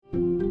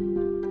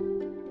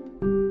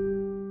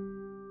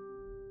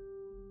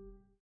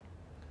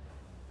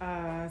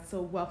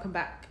welcome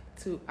back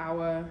to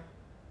our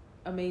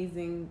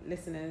amazing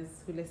listeners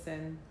who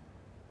listen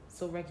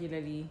so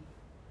regularly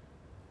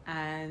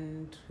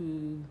and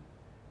who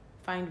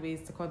find ways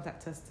to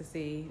contact us to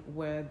say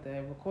where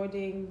the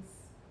recordings.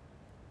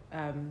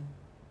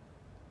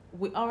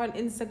 We are on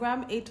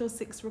Instagram,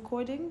 806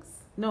 recordings.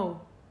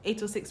 No,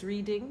 806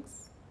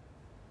 readings.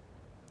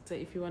 So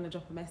if you want to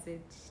drop a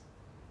message,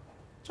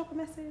 drop a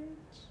message.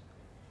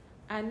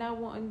 And now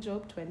we're on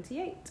Job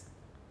 28.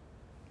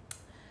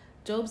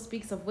 Job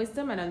speaks of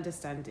wisdom and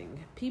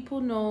understanding. People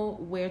know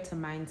where to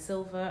mine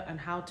silver and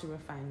how to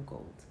refine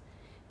gold.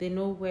 They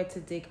know where to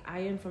dig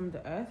iron from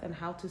the earth and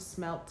how to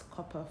smelt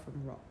copper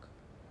from rock.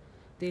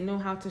 They know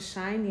how to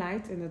shine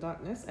light in the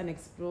darkness and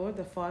explore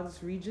the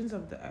farthest regions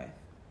of the earth.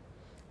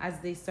 As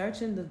they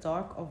search in the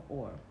dark of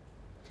ore,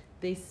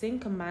 they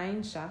sink a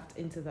mine shaft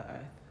into the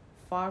earth,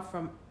 far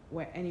from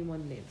where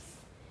anyone lives.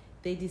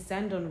 They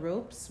descend on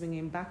ropes,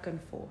 swinging back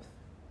and forth.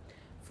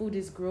 Food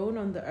is grown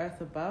on the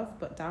earth above,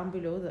 but down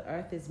below the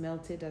earth is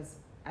melted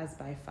as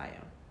by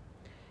fire.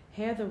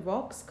 Here the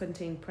rocks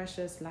contain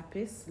precious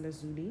lapis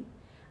lazuli,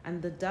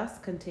 and the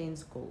dust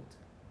contains gold.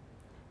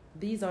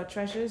 These are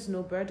treasures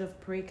no bird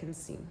of prey can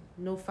see,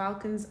 no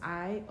falcon's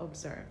eye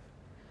observe.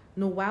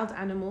 No wild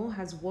animal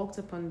has walked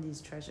upon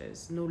these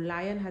treasures, no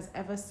lion has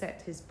ever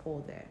set his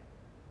paw there.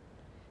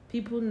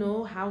 People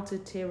know how to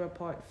tear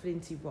apart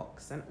flinty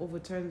rocks and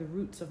overturn the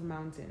roots of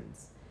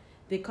mountains.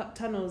 They cut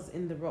tunnels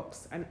in the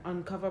rocks and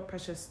uncover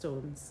precious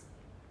stones.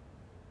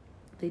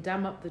 They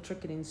dam up the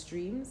trickling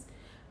streams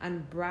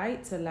and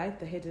bring to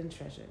light the hidden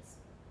treasures.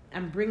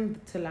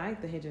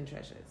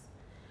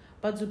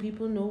 But do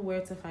people know where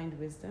to find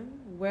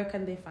wisdom? Where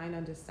can they find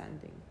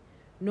understanding?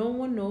 No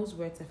one knows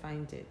where to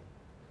find it,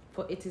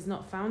 for it is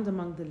not found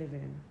among the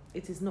living.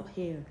 It is not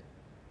here,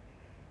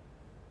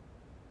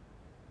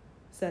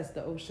 says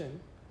the ocean,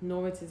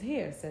 nor it is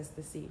here, says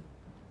the sea.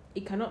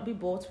 It cannot be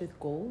bought with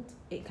gold.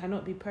 It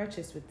cannot be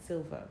purchased with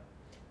silver.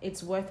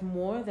 It's worth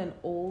more than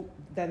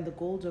the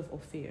gold of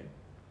Ophir,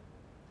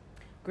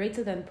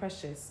 greater than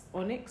precious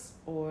onyx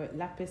or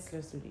lapis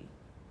lazuli.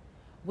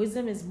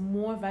 Wisdom is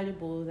more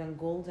valuable than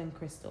gold and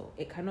crystal.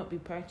 It cannot be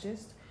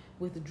purchased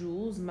with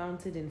jewels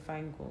mounted in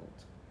fine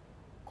gold.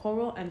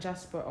 Coral and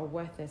jasper are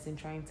worthless in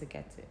trying to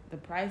get it. The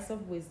price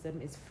of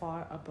wisdom is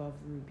far above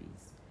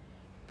rubies.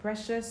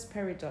 Precious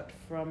peridot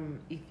from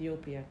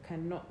Ethiopia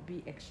cannot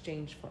be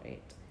exchanged for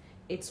it.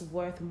 It's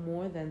worth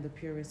more than the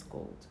purest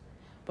gold.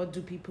 But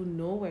do people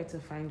know where to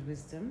find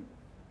wisdom?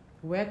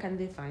 Where can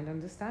they find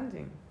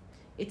understanding?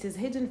 It is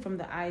hidden from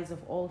the eyes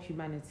of all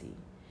humanity.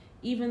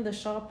 Even the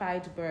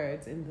sharp-eyed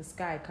birds in the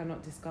sky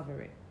cannot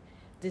discover it.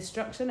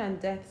 Destruction and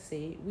death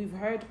say, we've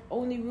heard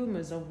only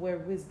rumors of where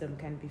wisdom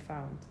can be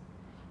found.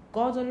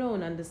 God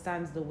alone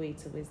understands the way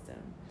to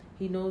wisdom.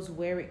 He knows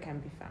where it can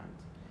be found.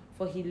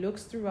 For he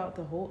looks throughout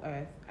the whole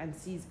earth and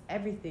sees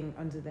everything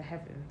under the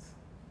heavens.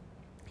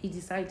 He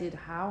decided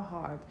how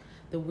hard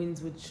the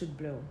winds should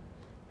blow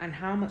and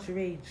how much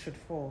rain should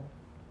fall.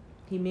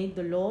 He made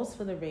the laws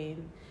for the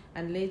rain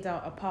and laid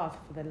out a path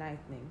for the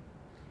lightning.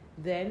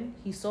 Then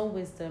he saw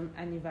wisdom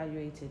and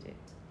evaluated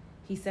it.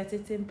 He set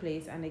it in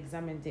place and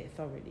examined it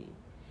thoroughly.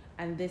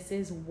 And this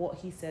is what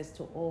he says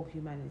to all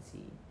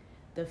humanity.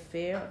 The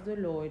fear of the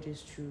Lord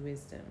is true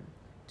wisdom.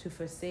 To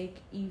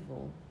forsake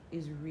evil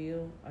is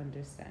real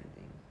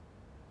understanding.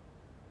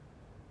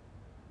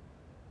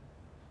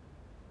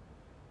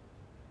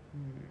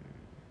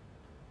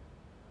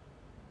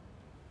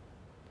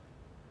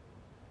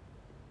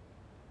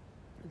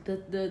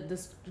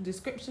 The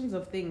descriptions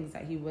of things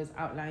that he was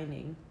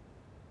outlining,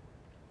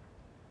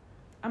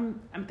 I'm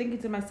thinking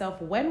to myself,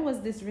 when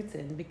was this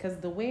written? Because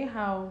the way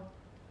how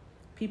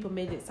people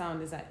made it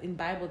sound is that in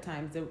Bible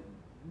times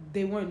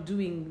they weren't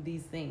doing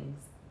these things,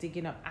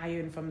 digging up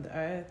iron from the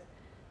earth,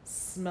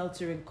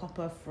 smelting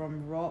copper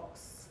from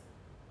rocks.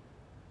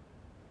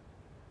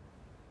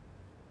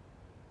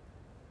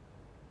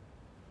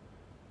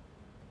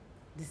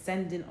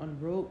 Descending on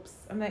ropes.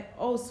 I'm like,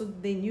 oh, so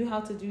they knew how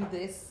to do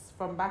this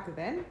from back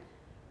then?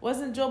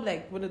 Wasn't Job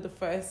like one of the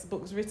first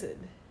books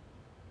written?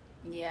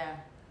 Yeah.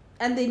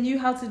 And they knew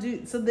how to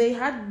do, so they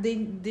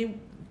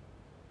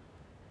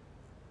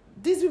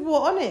these people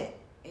were on it.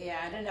 Yeah,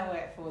 I don't know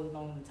where it falls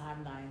along the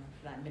timeline,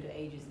 like Middle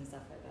Ages and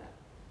stuff like that.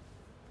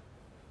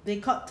 They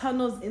cut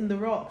tunnels in the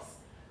rocks.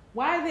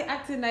 Why are they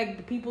acting like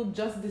the people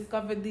just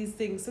discovered these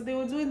things? So they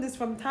were doing this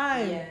from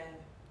time. Yeah.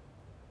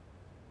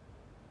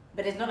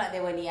 But it's not like they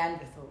were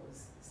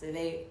Neanderthals. So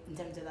they, in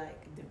terms of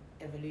like the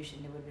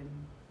evolution, they would have been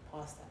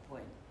past that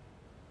point.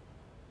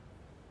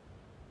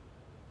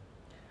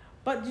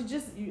 But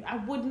I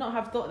would not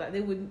have thought that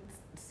they would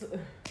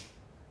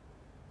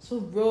so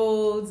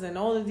roads and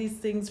all of these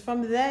things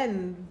from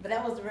then. But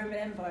that was the Roman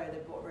Empire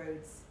that brought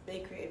roads.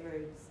 They created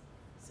roads.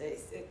 So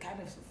it kind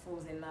of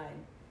falls in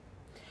line.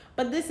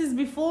 But this is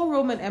before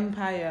Roman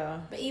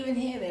Empire. But even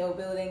here, they were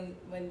building,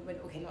 when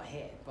okay, not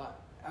here, but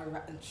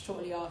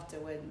shortly after,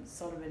 when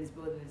Solomon is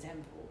building the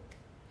temple.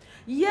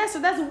 Yeah, so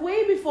that's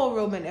way before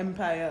Roman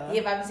Empire.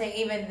 Yeah, but I'm saying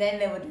even then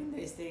they were doing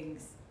those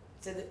things.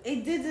 So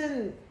it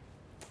didn't...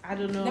 I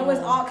don't know. There was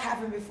Ark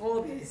happened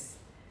before this.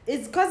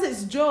 It's because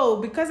it's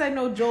Job. Because I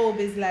know Job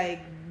is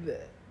like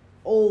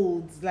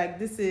old. Like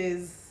this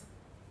is.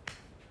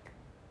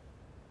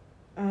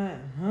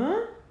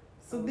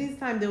 So this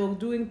time they were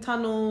doing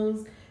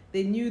tunnels.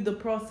 They knew the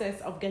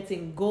process of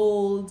getting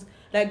gold.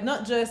 Like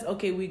not just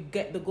okay, we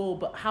get the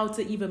gold, but how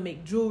to even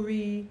make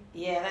jewelry.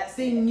 Yeah, that's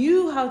They it.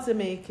 knew how to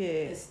make The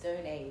it.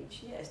 Stone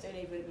Age. Yeah, Stone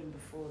Age would have been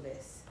before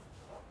this.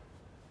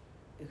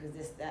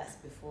 Because that's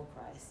before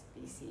Christ,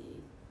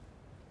 BCE.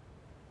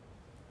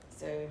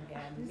 So yeah,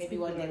 These maybe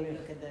people one day are- we'll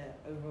look at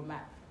the overall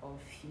map of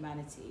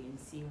humanity and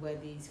see where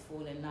these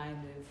fall in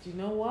line with. Do you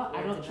know what? I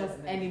Or don't trust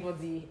development.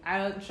 anybody. I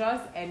don't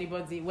trust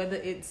anybody, whether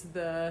it's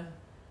the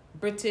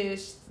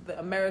British, the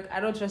American. I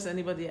don't trust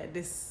anybody at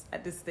this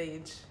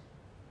stage.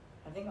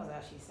 I think I was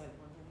actually sent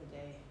one the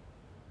other day.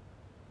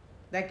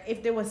 Like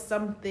if there was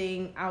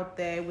something out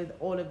there with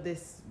all of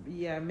this,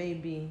 yeah,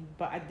 maybe.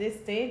 But at this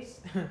stage,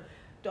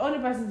 the only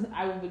person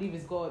I will believe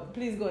is God.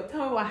 Please God,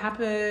 tell me what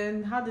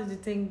happened. How did the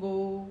thing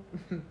go?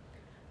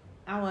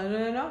 I want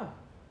to know.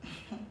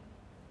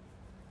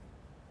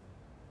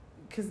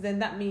 Because then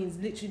that means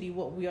literally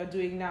what we are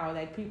doing now.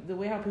 Like the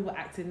way how people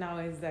acting now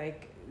is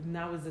like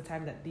now is the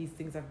time that these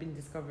things have been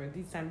discovered.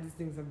 These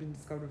things have been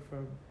discovered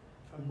from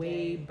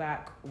way day.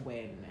 back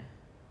when.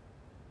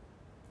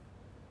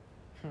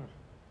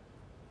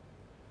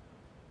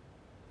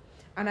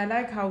 And I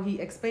like how he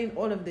explained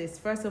all of this,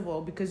 first of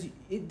all, because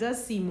it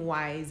does seem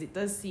wise. It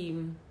does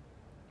seem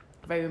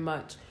very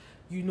much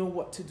you know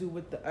what to do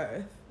with the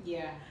earth.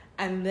 Yeah.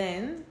 And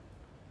then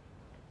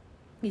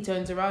he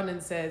turns around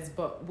and says,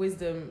 but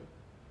wisdom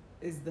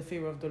is the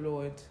fear of the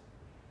Lord.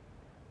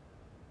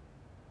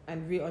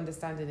 And real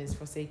understanding is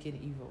forsaking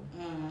evil.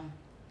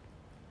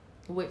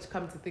 Which,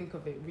 come to think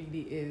of it,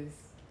 really is.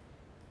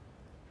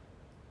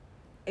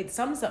 It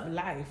sums up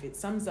life. It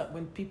sums up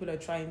when people are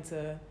trying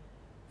to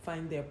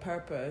find their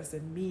purpose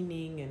and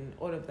meaning and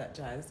all of that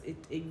jazz.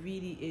 It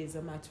really is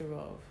a matter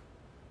of,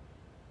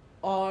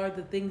 are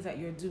the things that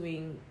you're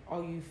doing,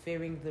 are you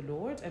fearing the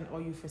Lord and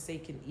are you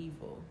forsaking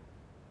evil?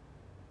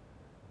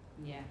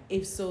 Yeah.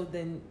 If so,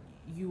 then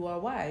you are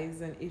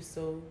wise, and if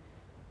so,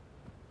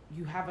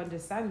 you have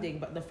understanding.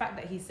 But the fact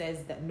that he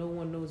says that no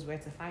one knows where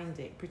to find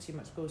it pretty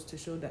much goes to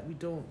show that we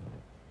don't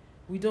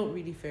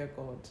really fear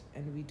God,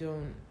 and we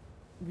don't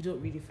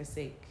really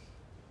forsake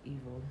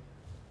evil.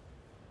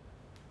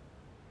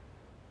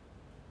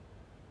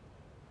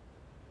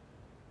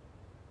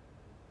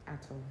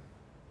 At all.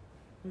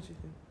 What do you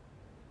think?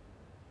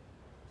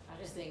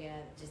 I just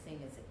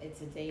think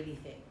it's a daily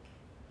thing.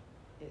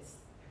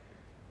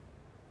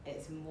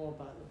 It's more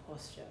about the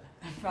posture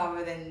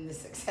rather than the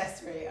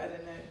success rate. I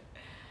don't know.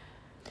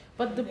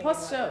 But the Think about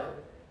posture.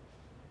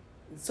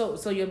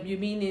 So you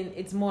meaning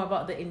it's more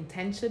about the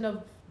intention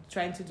of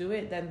trying to do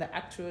it than the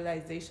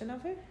actualization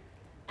of it?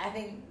 I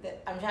think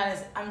that I'm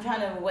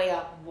trying to weigh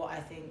up what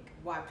I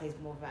place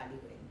more value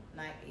in.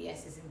 Like,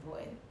 yes, it's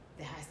important.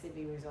 There has to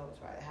be results,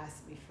 right? There has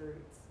to be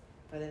fruits.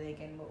 But then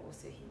again, we're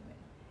also human,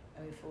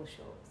 and we fall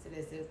short. So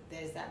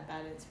there's that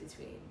balance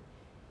between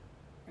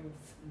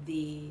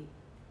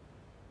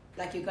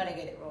like you're gonna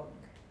get it wrong.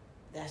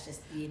 That's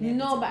just the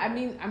No, but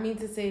inevitable. I mean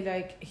to say,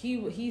 like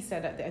he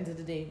said at the end of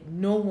the day,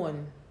 no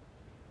one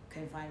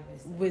Can find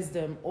wisdom.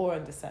 wisdom or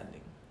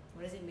understanding.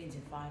 What does it mean to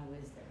find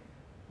wisdom?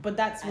 But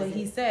that's what As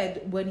he in-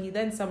 said when he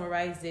then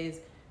summarizes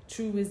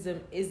true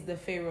wisdom is the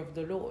fear of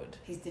the Lord.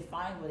 He's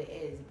defined what it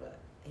is, but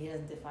he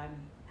doesn't define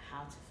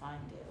how to find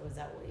it. Or is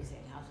that what you're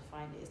saying? How to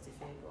find it is to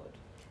fear God.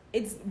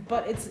 It's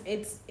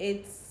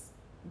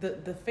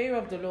the fear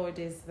of the Lord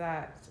is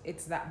that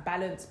it's that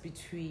balance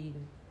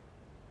between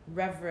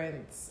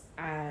reverence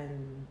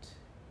and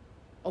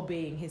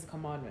obeying his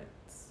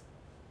commandments.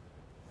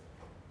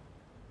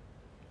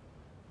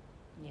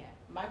 Yeah.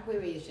 My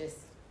query is just,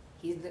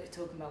 he's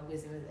talking about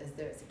wisdom as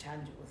though it's a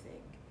tangible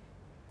thing.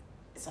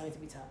 It's something to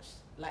be touched,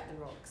 like the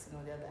rocks and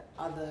all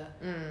the other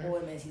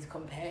ornaments he's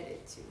compared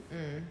it to.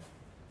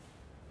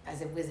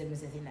 As if wisdom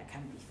is a thing that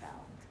can be found,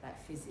 like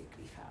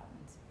physically found.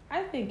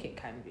 I think it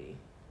can be.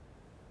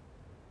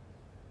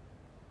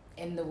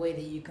 In the way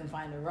that you can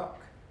find a rock.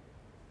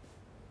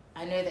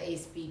 I know that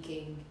he's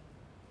speaking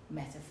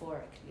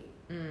metaphorically.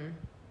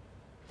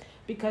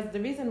 Because the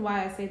reason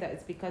why I say that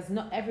is because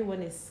not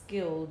everyone is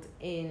skilled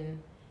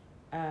in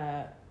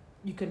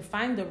you can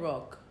find the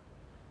rock,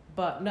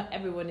 but not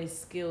everyone is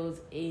skilled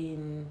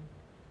in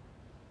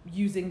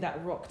using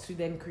that rock to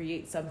then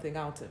create something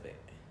out of it.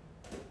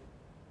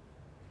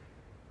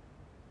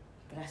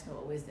 But that's not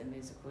what wisdom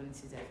is according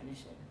to his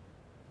definition.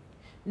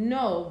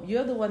 No,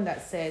 you're the one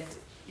that said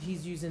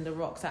he's using the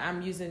rock, so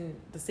I'm using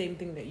the same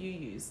thing that you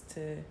used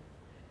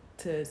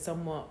to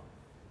somewhat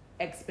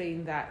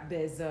explain that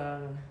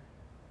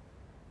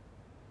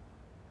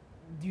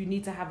you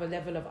need to have a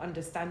level of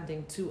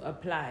understanding to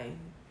apply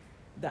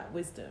that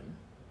wisdom.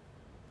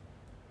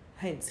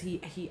 Hence,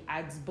 he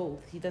adds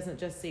both. He doesn't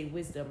just say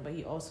wisdom, but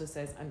he also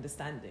says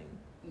understanding.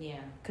 Yeah.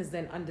 Because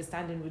then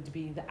understanding would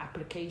be the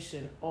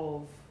application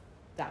of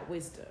that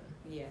wisdom.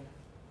 Yeah.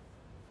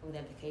 Or the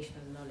application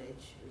of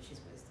knowledge, which is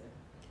wisdom.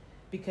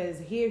 Because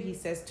here he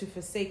says to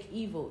forsake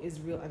evil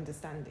is real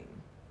understanding.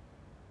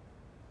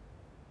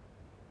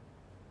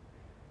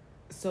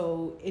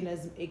 So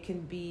it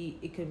can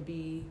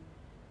be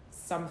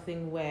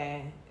something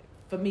where,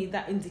 for me,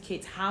 that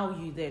indicates how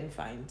you then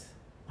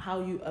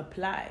how you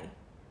apply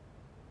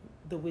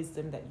the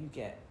wisdom that you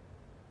get.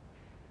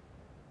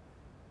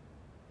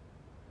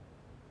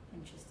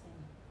 Interesting.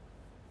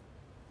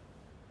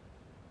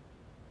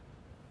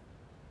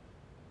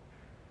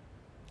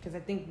 Because I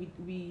think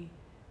we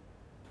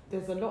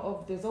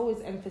there's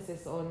always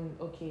emphasis on,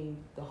 okay,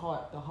 the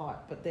heart,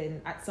 but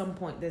then at some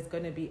point there's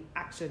going to be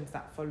actions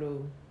that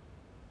follow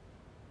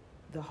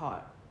the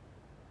heart.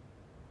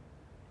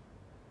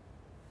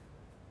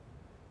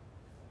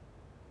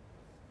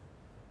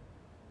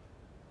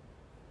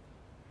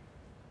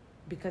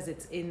 Because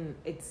it's in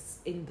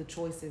the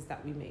choices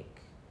that we make.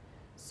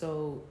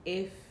 So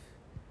if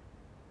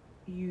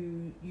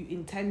you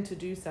intend to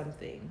do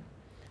something,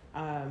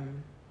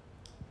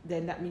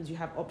 then that means you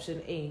have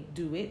option A,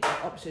 do it,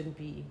 or option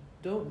B,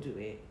 don't do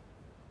it.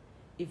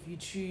 If you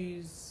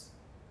choose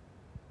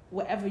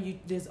whatever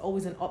there's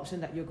always an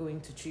option that you're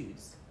going to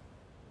choose.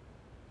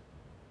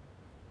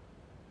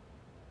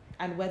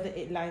 And whether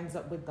it lines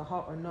up with the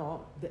heart or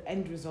not, the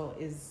end result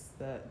is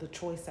the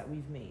choice that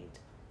we've made.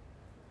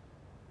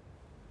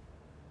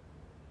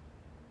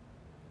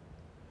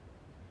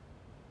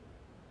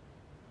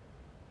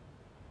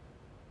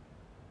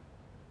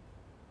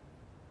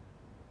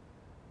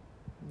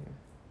 Yeah.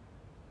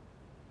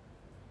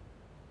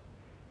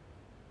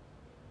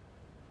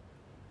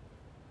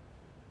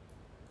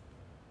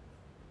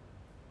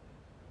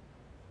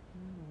 I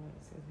don't know what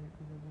it says in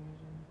other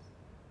versions.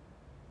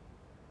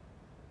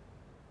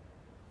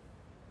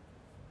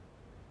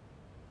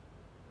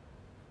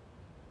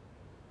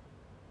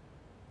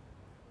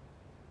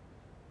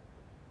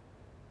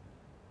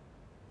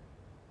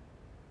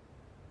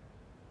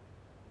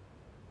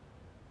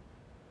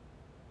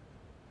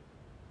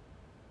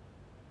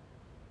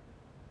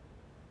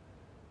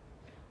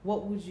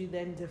 What would you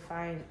then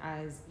define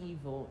as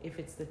evil if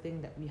it's the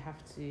thing that we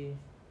have to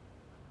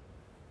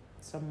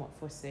somewhat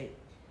forsake?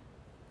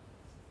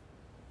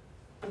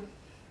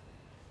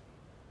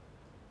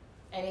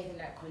 Anything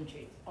that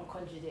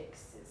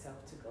contradicts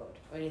itself to God,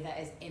 or anything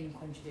that is in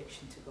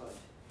contradiction to God,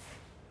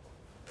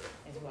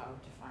 is what I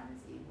would define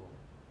as evil.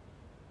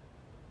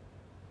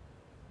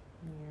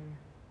 Yeah.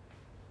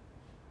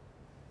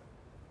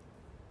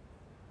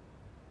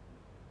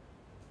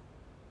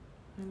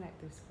 I like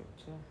this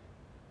scripture.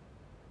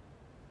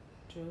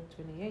 Job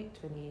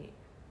 28:28.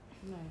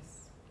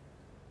 Nice.